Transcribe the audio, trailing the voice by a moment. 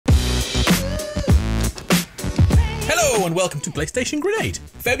Hello and welcome to PlayStation Grenade.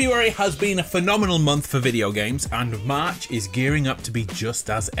 February has been a phenomenal month for video games and March is gearing up to be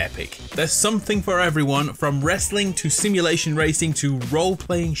just as epic. There's something for everyone, from wrestling to simulation racing to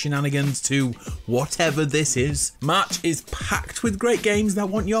role-playing shenanigans to whatever this is. March is packed with great games that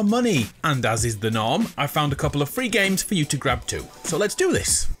want your money, and as is the norm, I found a couple of free games for you to grab too. So let's do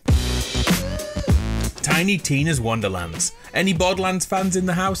this. Tiny Tina's Wonderlands. Any Borderlands fans in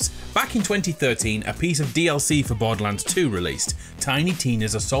the house? Back in 2013, a piece of DLC for Borderlands 2 released, Tiny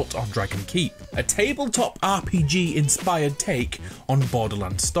Tina's Assault on Dragon Keep, a tabletop RPG inspired take on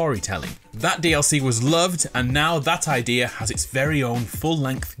Borderlands storytelling. That DLC was loved, and now that idea has its very own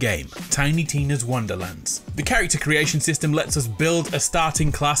full-length game, Tiny Tina's Wonderlands. The character creation system lets us build a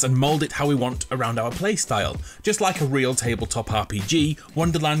starting class and mould it how we want around our playstyle. Just like a real tabletop RPG,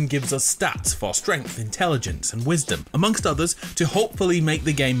 Wonderland gives us stats for strength, intelligence and wisdom, amongst others, to hopefully make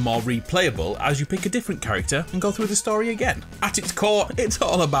the game more replayable as you pick a different character and go through the story again. At its core, it's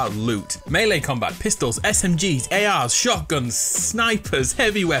all about loot. Melee combat, pistols, SMGs, ARs, shotguns, snipers,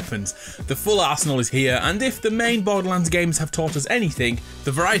 heavy weapons. The full arsenal is here, and if the main Borderlands games have taught us anything,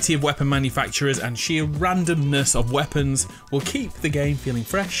 the variety of weapon manufacturers and sheer randomness of weapons will keep the game feeling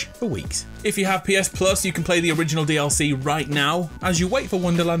fresh for weeks. If you have PS Plus, you can play the original DLC right now, as you wait for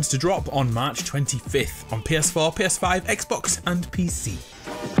Wonderlands to drop on March 25th on PS4, PS5, Xbox and PC.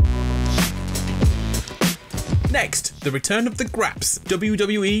 Next, the return of the Graps.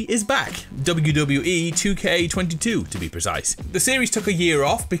 WWE is back. WWE 2K22 to be precise. The series took a year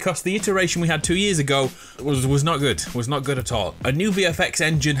off because the iteration we had 2 years ago was not good. Was not good at all. A new VFX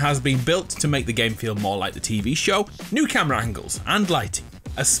engine has been built to make the game feel more like the TV show, new camera angles and lighting,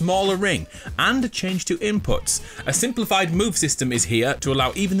 a smaller ring, and a change to inputs. A simplified move system is here to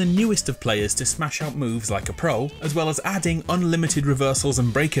allow even the newest of players to smash out moves like a pro, as well as adding unlimited reversals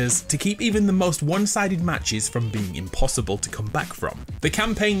and breakers to keep even the most one-sided matches from being impossible to come back from. The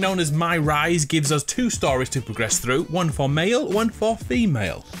campaign known as My Rise gives us 2 stories to progress through, one for male, one for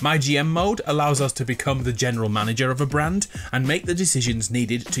female. My GM mode allows us to become the general manager of a brand and make the decisions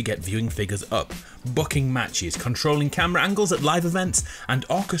needed to get viewing figures up, booking matches, controlling camera angles at live events, and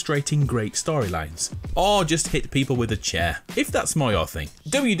orchestrating great storylines. Or just hit people with a chair, if that's more your thing.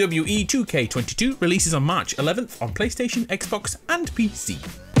 WWE 2K22 releases on March 11th on PlayStation, Xbox and PC.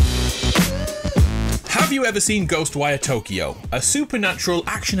 Have you ever seen Ghostwire Tokyo? A supernatural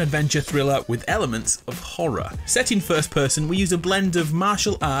action-adventure thriller with elements of horror. Set in first person, we use a blend of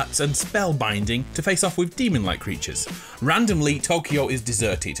martial arts and spellbinding to face off with demon-like creatures. Randomly, Tokyo is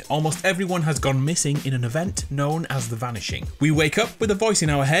deserted. Almost everyone has gone missing in an event known as the Vanishing. We wake up with a voice in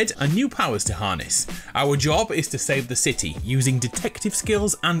our head and new powers to harness. Our job is to save the city, using detective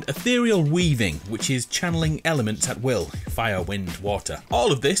skills and ethereal weaving, which is channeling elements at will, fire, wind, water.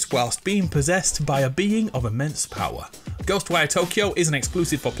 All of this whilst being possessed by a being of immense power. Ghostwire Tokyo is an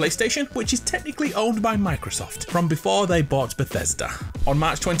exclusive for PlayStation, which is technically owned by Microsoft from before they bought Bethesda. On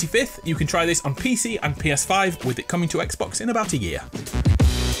March 25th, you can try this on PC and PS5, with it coming to Xbox in about a year.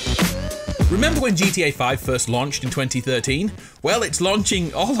 Remember when GTA 5 first launched in 2013? Well, it's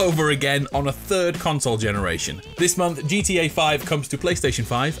launching all over again on a 3rd console generation. This month, GTA 5 comes to PlayStation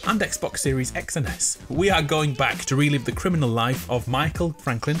 5 and Xbox Series X and S. We are going back to relive the criminal life of Michael,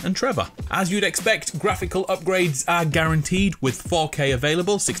 Franklin and Trevor. As you'd expect, graphical upgrades are guaranteed, with 4K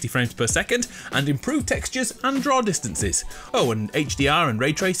available, 60 frames per second, and improved textures and draw distances. Oh, and HDR and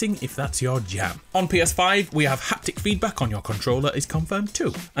ray tracing if that's your jam. On PS5, we have haptic feedback on your controller is confirmed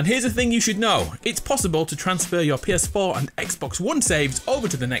too. And here's a thing you should know. It's possible to transfer your PS4 and Xbox One saves over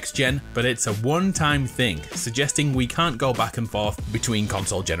to the next gen, but it's a one-time thing, suggesting we can't go back and forth between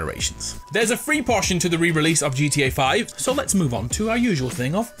console generations. There's a free portion to the re-release of GTA 5, so let's move on to our usual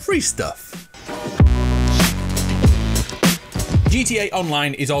thing of free stuff. GTA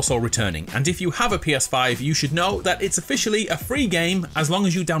Online is also returning, and if you have a PS5, you should know that it's officially a free game as long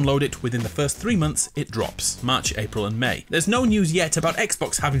as you download it within the first 3 months it drops, March, April and May. There's no news yet about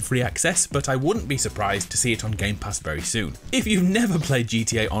Xbox having free access, but I wouldn't be surprised to see it on Game Pass very soon. If you've never played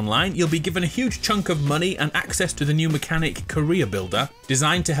GTA Online, you'll be given a huge chunk of money and access to the new mechanic Career Builder,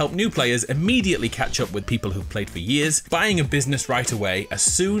 designed to help new players immediately catch up with people who've played for years, buying a business right away as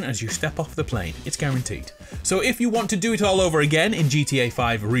soon as you step off the plane. It's guaranteed. So if you want to do it all over again in GTA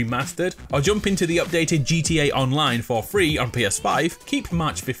 5 Remastered, or jump into the updated GTA Online for free on PS5, keep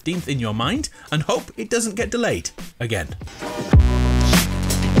March 15th in your mind and hope it doesn't get delayed again.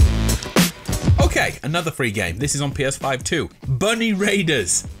 Okay, another free game. This is on PS5 too. Bunny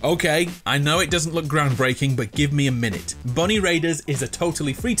Raiders. Okay, I know it doesn't look groundbreaking, but give me a minute. Bunny Raiders is a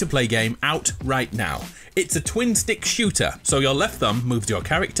totally free-to-play game out right now. It's a twin stick shooter, so your left thumb moves your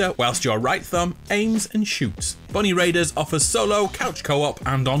character whilst your right thumb aims and shoots. Bunny Raiders offers solo, couch co-op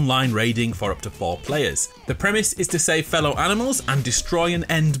and online raiding for up to 4 players. The premise is to save fellow animals and destroy an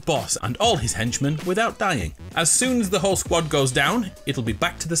end boss and all his henchmen without dying. As soon as the whole squad goes down, it'll be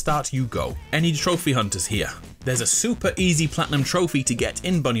back to the start you go. Any trophy hunters here? There's a super easy platinum trophy to get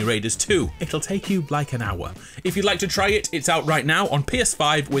in Bunny Raiders 2. It'll take you like an hour. If you'd like to try it, it's out right now on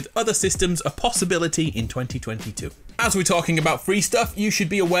PS5 with other systems a possibility in 2022. As we're talking about free stuff, you should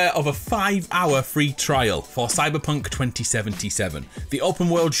be aware of a 5-hour free trial for Cyberpunk 2077. The open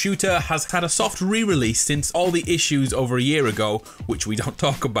world shooter has had a soft re-release since all the issues over a year ago, which we don't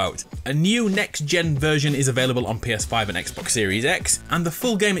talk about. A new next-gen version is available on PS5 and Xbox Series X, and the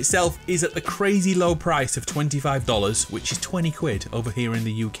full game itself is at the crazy low price of $25, which is 20 quid over here in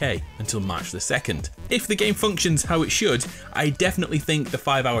the UK until March the 2nd. If the game functions how it should, I definitely think the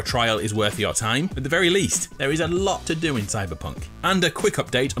 5-hour trial is worth your time. At the very least, there is a lot to do in Cyberpunk. And a quick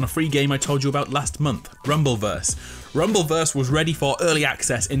update on a free game I told you about last month, Rumbleverse. Rumbleverse was ready for early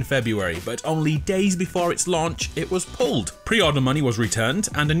access in February, but only days before its launch, it was pulled. Pre-order money was returned,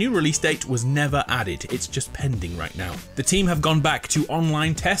 and a new release date was never added. It's just pending right now. The team have gone back to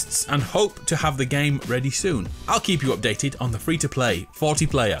online tests and hope to have the game ready soon. I'll keep you updated on the free-to-play,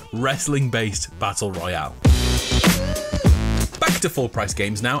 40-player, wrestling-based Battle Royale. Back to full price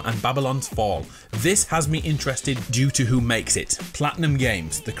games now and Babylon's Fall. This has me interested due to who makes it. Platinum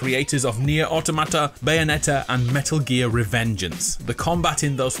Games, the creators of Nier Automata, Bayonetta and Metal Gear Revengeance. The combat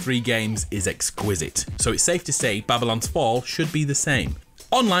in those 3 games is exquisite, so it's safe to say Babylon's Fall should be the same.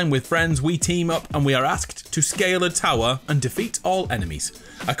 Online with friends, we team up and we are asked to scale a tower and defeat all enemies.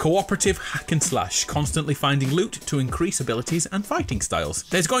 A cooperative hack and slash, constantly finding loot to increase abilities and fighting styles.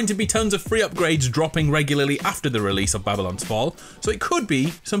 There's going to be tons of free upgrades dropping regularly after the release of Babylon's Fall, so it could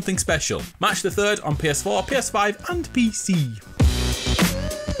be something special. March the 3rd on PS4, PS5 and PC.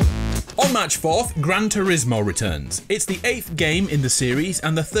 On March 4th, Gran Turismo returns. It's the 8th game in the series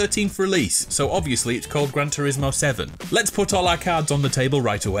and the 13th release, so obviously it's called Gran Turismo 7. Let's put all our cards on the table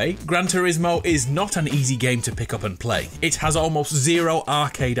right away. Gran Turismo is not an easy game to pick up and play. It has almost zero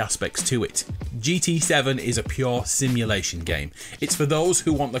arcade aspects to it. GT7 is a pure simulation game. It's for those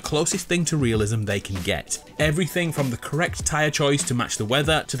who want the closest thing to realism they can get. Everything from the correct tyre choice to match the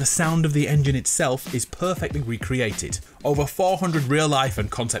weather to the sound of the engine itself is perfectly recreated. Over 400 real-life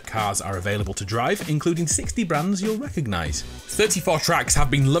and concept cars are available to drive, including 60 brands you'll recognise. 34 tracks have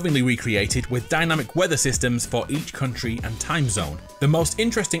been lovingly recreated with dynamic weather systems for each country and time zone. The most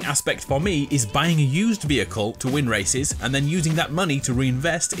interesting aspect for me is buying a used vehicle to win races and then using that money to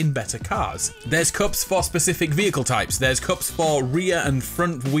reinvest in better cars. There's cups for specific vehicle types, there's cups for rear and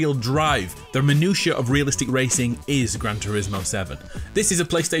front wheel drive. The minutiae of realistic racing is Gran Turismo 7. This is a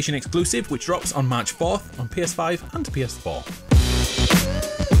PlayStation exclusive which drops on March 4th on PS5 and PS4.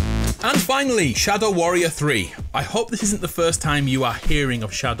 And finally, Shadow Warrior 3. I hope this isn't the first time you are hearing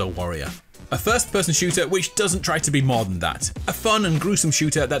of Shadow Warrior. A first-person shooter which doesn't try to be more than that. A fun and gruesome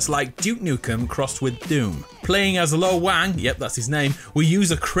shooter that's like Duke Nukem crossed with Doom. Playing as Lo Wang, yep that's his name, we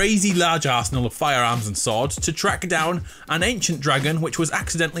use a crazy large arsenal of firearms and swords to track down an ancient dragon which was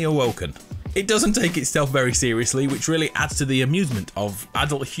accidentally awoken. It doesn't take itself very seriously, which really adds to the amusement of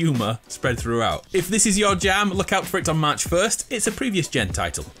adult humour spread throughout. If this is your jam, look out for it on March 1st. It's a previous gen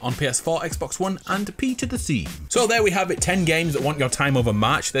title on PS4, Xbox One and P to the C. So there we have it, 10 games that want your time over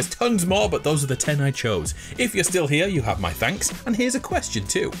March. There's tons more, but those are the 10 I chose. If you're still here, you have my thanks. And here's a question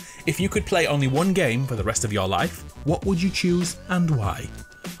too. If you could play only one game for the rest of your life, what would you choose and why?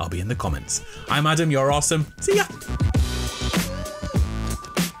 I'll be in the comments. I'm Adam, you're awesome. See ya!